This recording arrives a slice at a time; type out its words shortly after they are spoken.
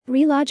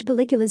Reloj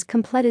películas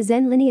completas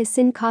en línea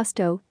sin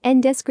costo,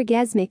 en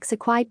Descargasmix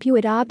aquí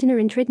puede obtener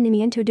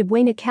entretenimiento de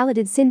buena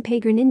calidad sin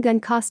pagar ningún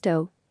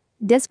costo.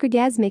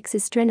 Descargasmix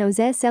estrenos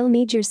es el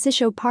mejor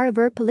sitio para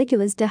ver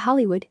películas de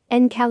Hollywood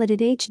en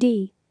calidad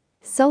HD.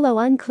 Solo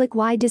un clic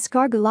y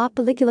descarga la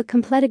película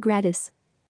completa gratis.